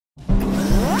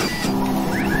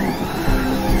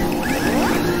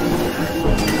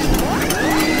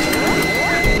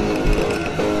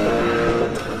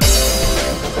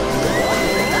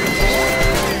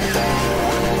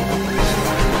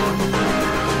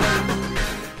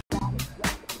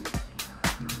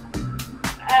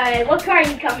Alright, what car are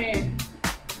you coming in?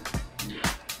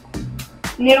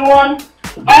 New one?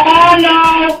 Oh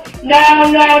no! No.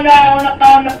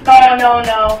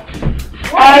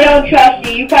 I don't trust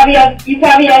you. You probably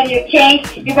have your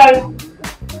tank. You might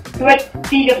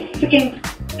be the freaking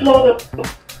blow the.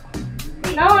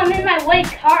 No, I'm in my white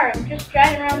car. I'm just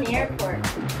driving around the airport.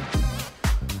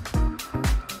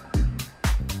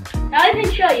 Now I can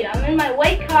show you. I'm in my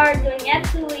white car doing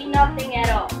absolutely nothing at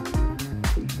all.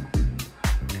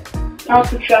 I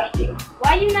also trust you.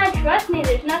 Why do you not trust me?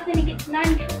 There's nothing to get not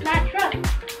trust.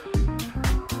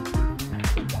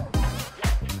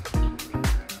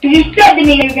 Because you said to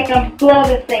me you're gonna blow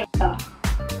this thing up.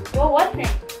 Well, what thing?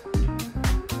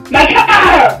 My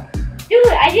car! Dude,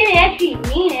 I didn't actually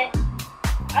mean it.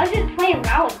 I was just playing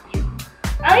around with you.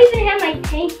 I don't even have my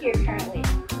tank here currently.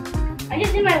 I'm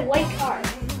just in my white car.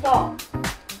 That's all.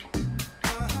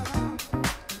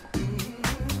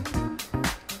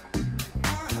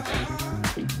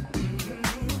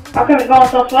 How come it's going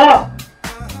so slow?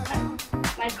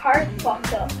 My car's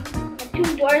fucked up. My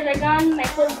 2 doors are gone, my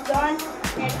foot's gone,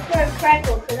 and it's sort of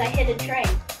crackled because I hit a train.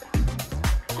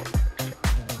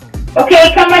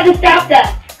 Okay, come by the stop then.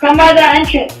 Come by the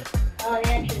entrance. Oh, the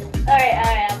entrance. Alright,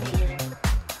 I'll meet you there.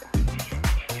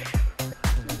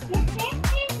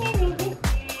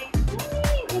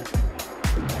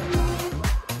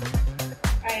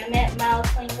 Alright, I'm at mile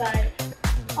 25.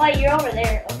 Oh, you're over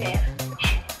there. Okay.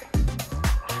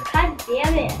 God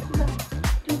damn it.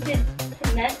 Stupid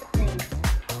cement thing.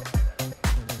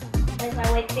 There's my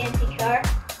white fancy car.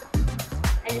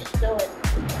 I just stole it.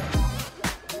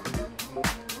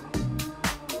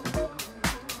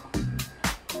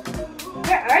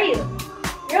 Where are you?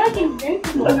 You're like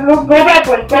invincible. Go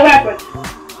backwards. Go backwards.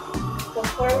 Go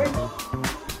forward.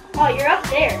 Oh, you're up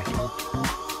there.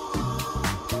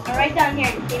 I'm right down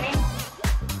here. You see me?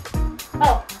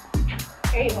 Oh,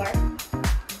 there you are.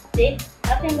 See?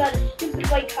 Nothing but a stupid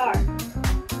white car.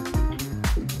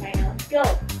 Alright, now let's go.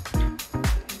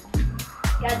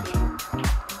 God damn it.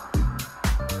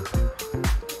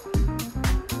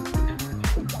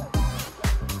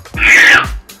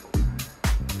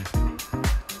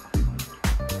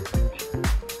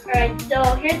 Alright, so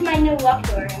here's my new luck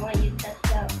door. I want you to test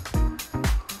it out.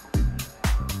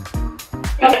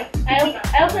 Okay. I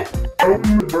open.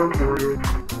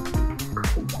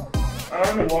 I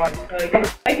don't know why.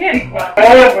 I can't.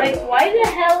 Like, why the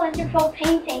hell is your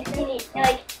propane tanks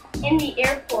in the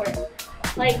airport?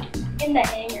 Like, in the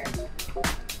hangar?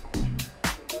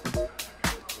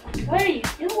 What are you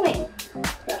doing?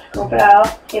 Just scope it out.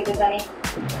 See if there's any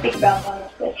sticky bombs on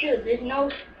this bitch. Dude, there's no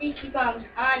sticky bombs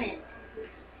on it.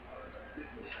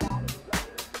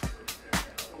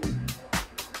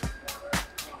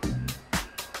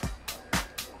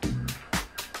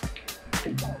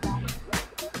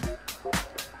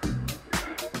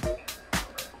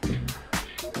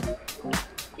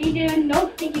 See, dude, no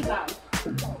sticky bombs.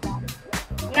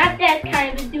 I'm not that kind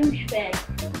of a douchebag.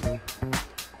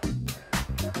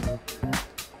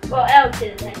 Well, Alex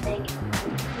is, I think.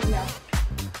 No.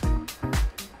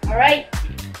 Alright.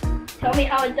 Tell me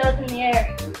how it does in the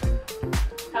air.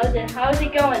 How is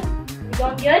it going? You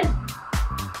going good?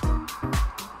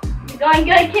 You going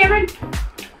good, Cameron?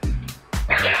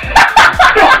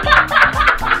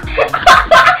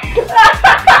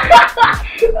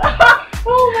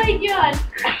 Oh my god.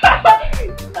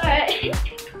 Alright.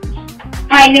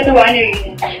 I knew you didn't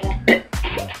do that.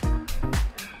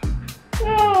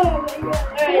 Oh my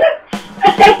god.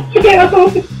 Alright.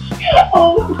 Oh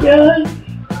my god.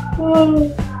 Oh.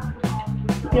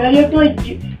 Yeah, you have to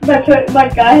like, my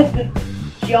guy has to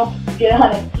jump to get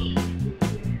on it.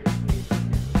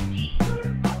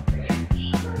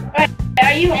 Alright,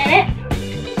 are you in it?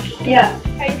 Yeah.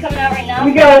 Are you coming out right now?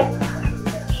 Here we go.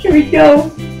 Here we go.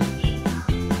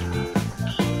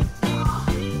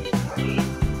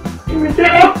 Here we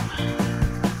go.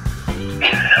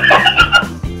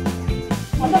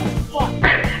 What the fuck?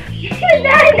 Is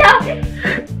that enough?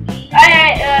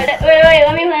 Alright, wait,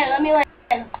 let me land.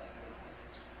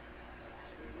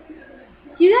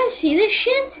 Do you guys see this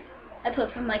shit? I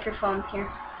put some microphones here.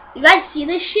 You guys see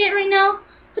this shit right now?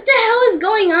 What the hell is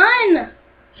going on?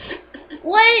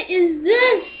 What is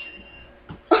this?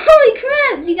 Holy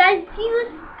crap, you guys see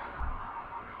this?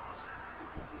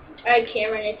 Alright,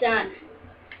 Cameron, it's on.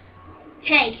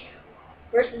 Tank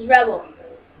versus Rebel.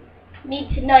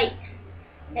 Meet tonight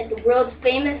at the world's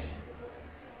famous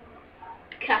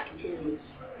Cocktails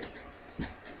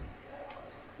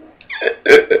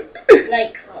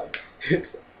nightclub.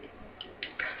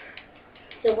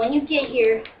 So when you get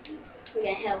here, we're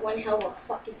gonna have one hell of a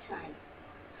fucking time.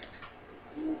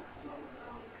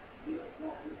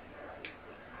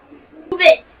 Move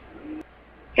it.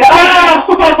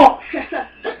 Oh!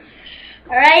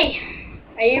 Alright.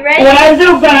 Are you ready? What I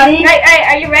do, buddy? Alright,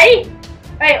 are you ready?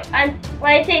 Alright,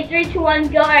 when I say 3, 2, 1,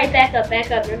 go. Alright, back up.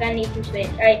 We're gonna need some space.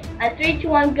 Alright, on 3, 2,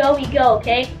 1, go, we go,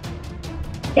 okay?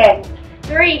 Okay.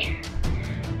 3,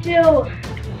 2,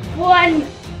 1,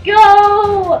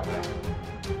 go!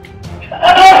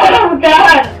 Oh,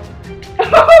 God!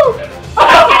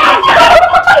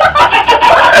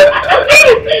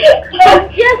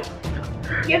 Yes!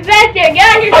 Get back there! Get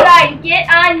on your side! Get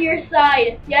on your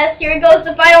side! Yes, here goes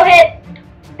the final hit!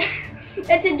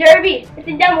 It's a derby! It's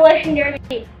a demolition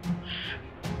derby!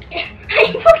 Are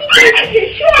you fucking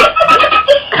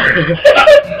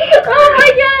oh my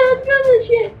god, let's go this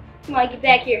shit! Come on, get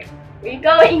back here. Where you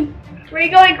going? Where you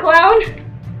going, clown?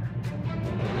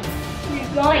 Where you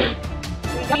going?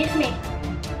 Where you going? Kiss me.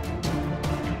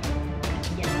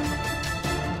 Yes.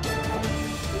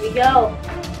 Here we go.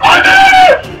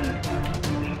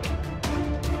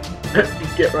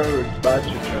 Get right over the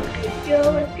sponsor truck.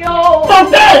 Let's go! Oh,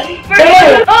 God!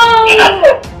 Oh!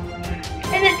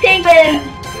 And the tank wins!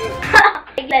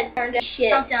 That turned to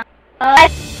shit.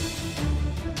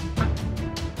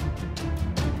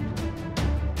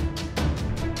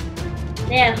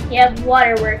 Yeah, you have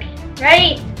waterworks.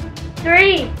 Ready?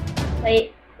 3.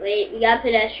 Wait, we got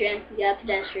pedestrian.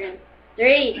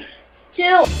 3,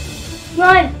 2,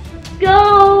 1,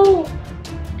 go!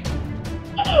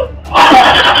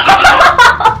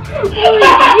 Holy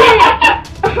shit!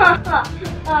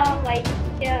 Oh my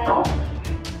god.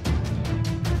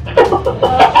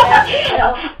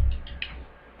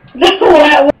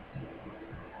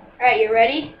 Alright, you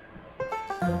ready?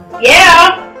 Yeah!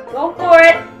 Go for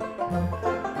it!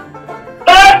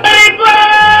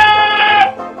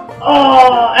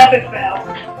 Oh, epic fail.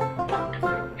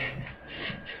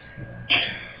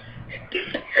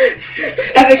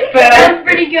 Epic fail. That was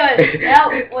pretty good. That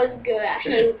was good,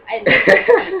 actually.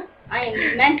 I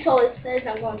am mental, it says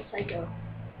I'm going psycho.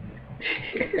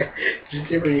 Did you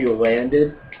see when you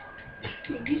landed?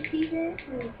 Did you see that?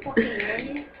 When you fucking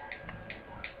landed?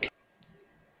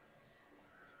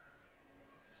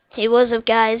 Hey, what's up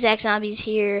guys, Zach Zombies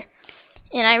here,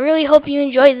 and I really hope you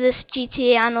enjoyed this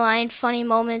GTA Online Funny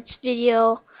Moments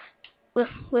video with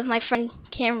my friend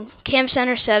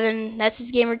CamCenter7, that's his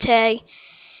gamer tag.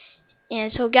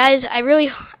 And so guys, I really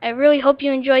hope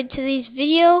you enjoyed today's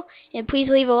video, and please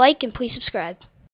leave a like and please subscribe.